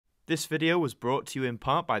This video was brought to you in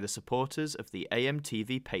part by the supporters of the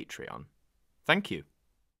AMTV Patreon. Thank you.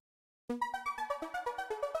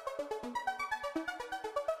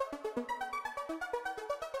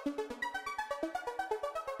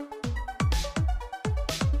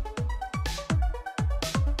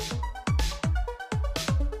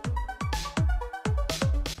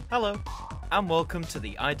 Hello, and welcome to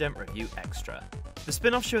the Ident Review Extra, the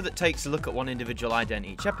spin-off show that takes a look at one individual ident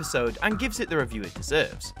each episode and gives it the review it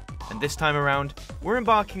deserves. And this time around, we're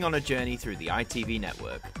embarking on a journey through the ITV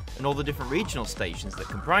Network and all the different regional stations that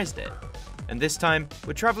comprised it. And this time,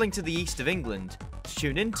 we're travelling to the east of England to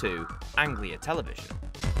tune into Anglia Television.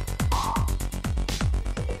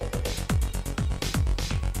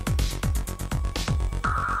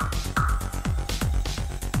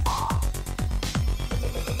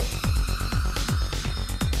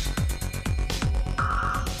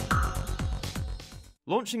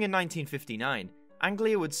 Launching in 1959,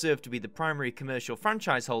 Anglia would serve to be the primary commercial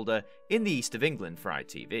franchise holder in the east of England for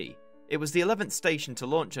ITV. It was the 11th station to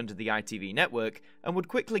launch under the ITV network and would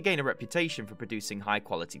quickly gain a reputation for producing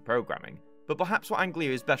high-quality programming. But perhaps what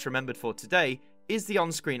Anglia is best remembered for today is the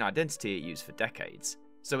on-screen identity it used for decades.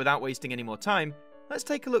 So without wasting any more time, let's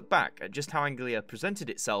take a look back at just how Anglia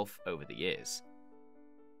presented itself over the years.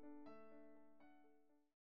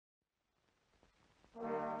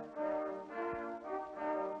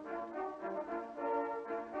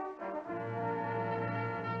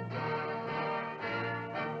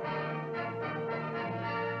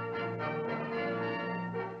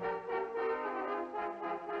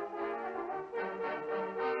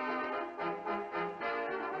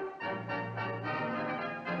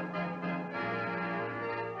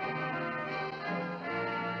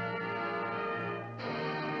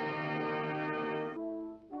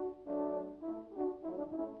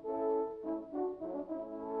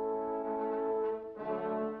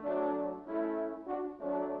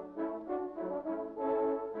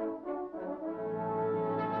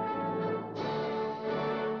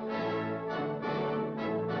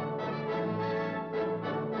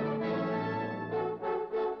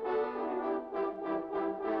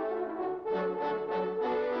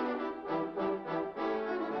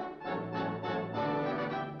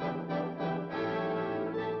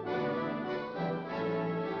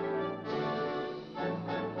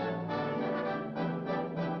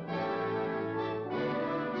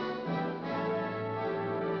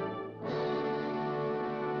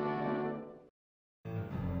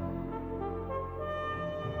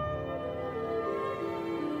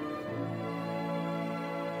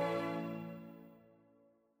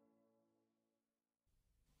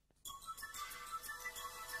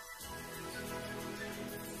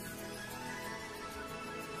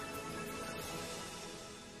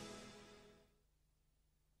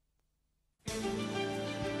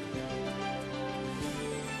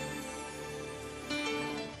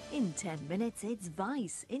 In 10 minutes, it's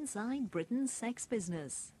Vice inside Britain's sex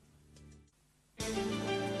business.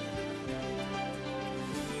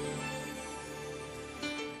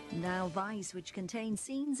 Now Vice, which contains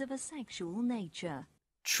scenes of a sexual nature.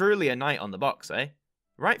 Truly a night on the box, eh?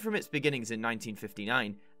 Right from its beginnings in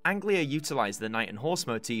 1959, Anglia utilised the knight and horse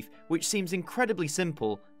motif, which seems incredibly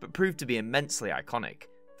simple, but proved to be immensely iconic.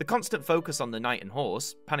 The constant focus on the knight and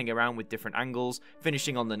horse, panning around with different angles,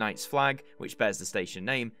 finishing on the knight's flag, which bears the station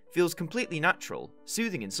name, feels completely natural,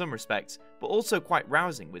 soothing in some respects, but also quite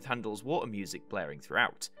rousing with Handel's water music blaring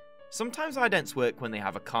throughout. Sometimes idents work when they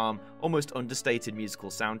have a calm, almost understated musical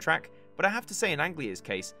soundtrack, but I have to say in Anglia's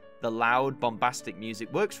case, the loud, bombastic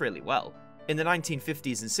music works really well. In the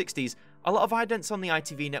 1950s and 60s, a lot of idents on the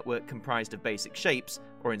ITV network comprised of basic shapes,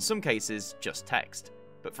 or in some cases, just text.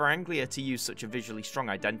 But for Anglia to use such a visually strong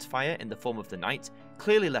identifier in the form of the knight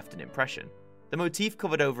clearly left an impression. The motif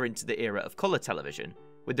covered over into the era of colour television.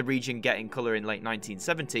 With the region getting colour in late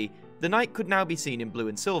 1970, the knight could now be seen in blue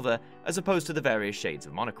and silver as opposed to the various shades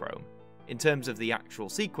of monochrome. In terms of the actual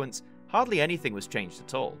sequence, hardly anything was changed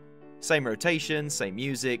at all. Same rotation, same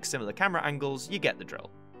music, similar camera angles, you get the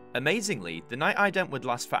drill. Amazingly, the night ident would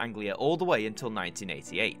last for Anglia all the way until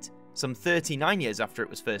 1988, some 39 years after it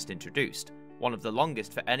was first introduced. One of the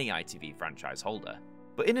longest for any ITV franchise holder.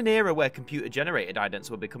 But in an era where computer-generated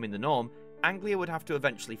idents were becoming the norm, Anglia would have to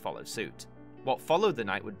eventually follow suit. What followed the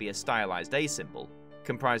night would be a stylized A symbol,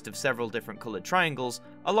 comprised of several different coloured triangles,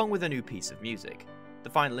 along with a new piece of music.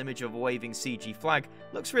 The final image of a waving CG flag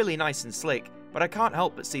looks really nice and slick, but I can't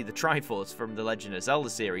help but see the Triforce from the Legend of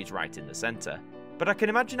Zelda series right in the centre. But I can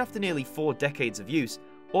imagine after nearly 4 decades of use,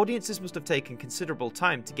 audiences must have taken considerable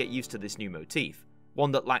time to get used to this new motif,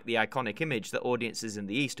 one that lacked the iconic image that audiences in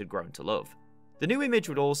the East had grown to love. The new image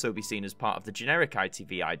would also be seen as part of the generic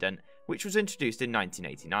ITV ident, which was introduced in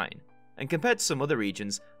 1989. And compared to some other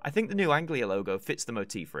regions, I think the new Anglia logo fits the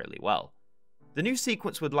motif really well. The new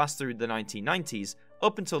sequence would last through the 1990s,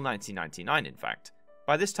 up until 1999 in fact.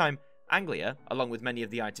 By this time, Anglia, along with many of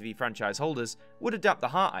the ITV franchise holders, would adapt the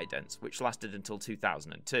Heart idents, which lasted until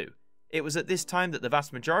 2002. It was at this time that the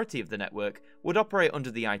vast majority of the network would operate under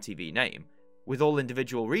the ITV name, with all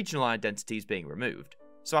individual regional identities being removed.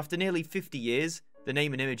 So after nearly 50 years, the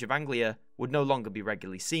name and image of Anglia would no longer be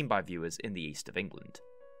regularly seen by viewers in the east of England.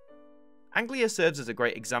 Anglia serves as a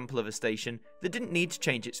great example of a station that didn't need to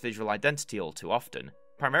change its visual identity all too often,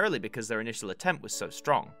 primarily because their initial attempt was so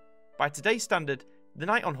strong. By today's standard, the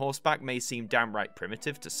Knight on Horseback may seem downright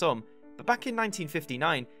primitive to some, but back in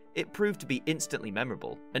 1959, it proved to be instantly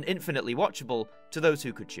memorable and infinitely watchable to those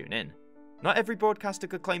who could tune in. Not every broadcaster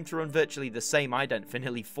could claim to run virtually the same ident for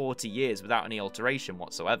nearly 40 years without any alteration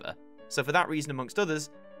whatsoever, so for that reason amongst others,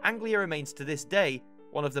 Anglia remains to this day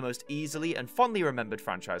one of the most easily and fondly remembered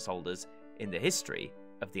franchise holders in the history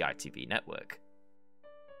of the ITV network.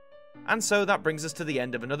 And so that brings us to the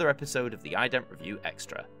end of another episode of the Ident Review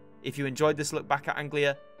Extra. If you enjoyed this look back at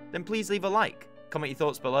Anglia, then please leave a like, comment your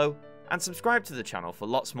thoughts below, and subscribe to the channel for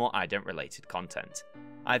lots more ident related content.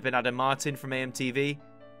 I've been Martyn from AMTV,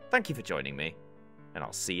 thank you for joining me, and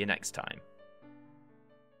I'll see you next time.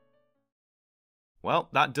 Well,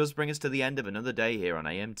 that does bring us to the end of another day here on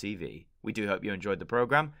AMTV. We do hope you enjoyed the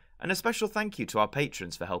programme, and a special thank you to our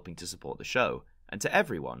patrons for helping to support the show, and to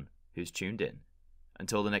everyone who's tuned in.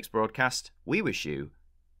 Until the next broadcast, we wish you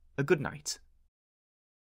a good night.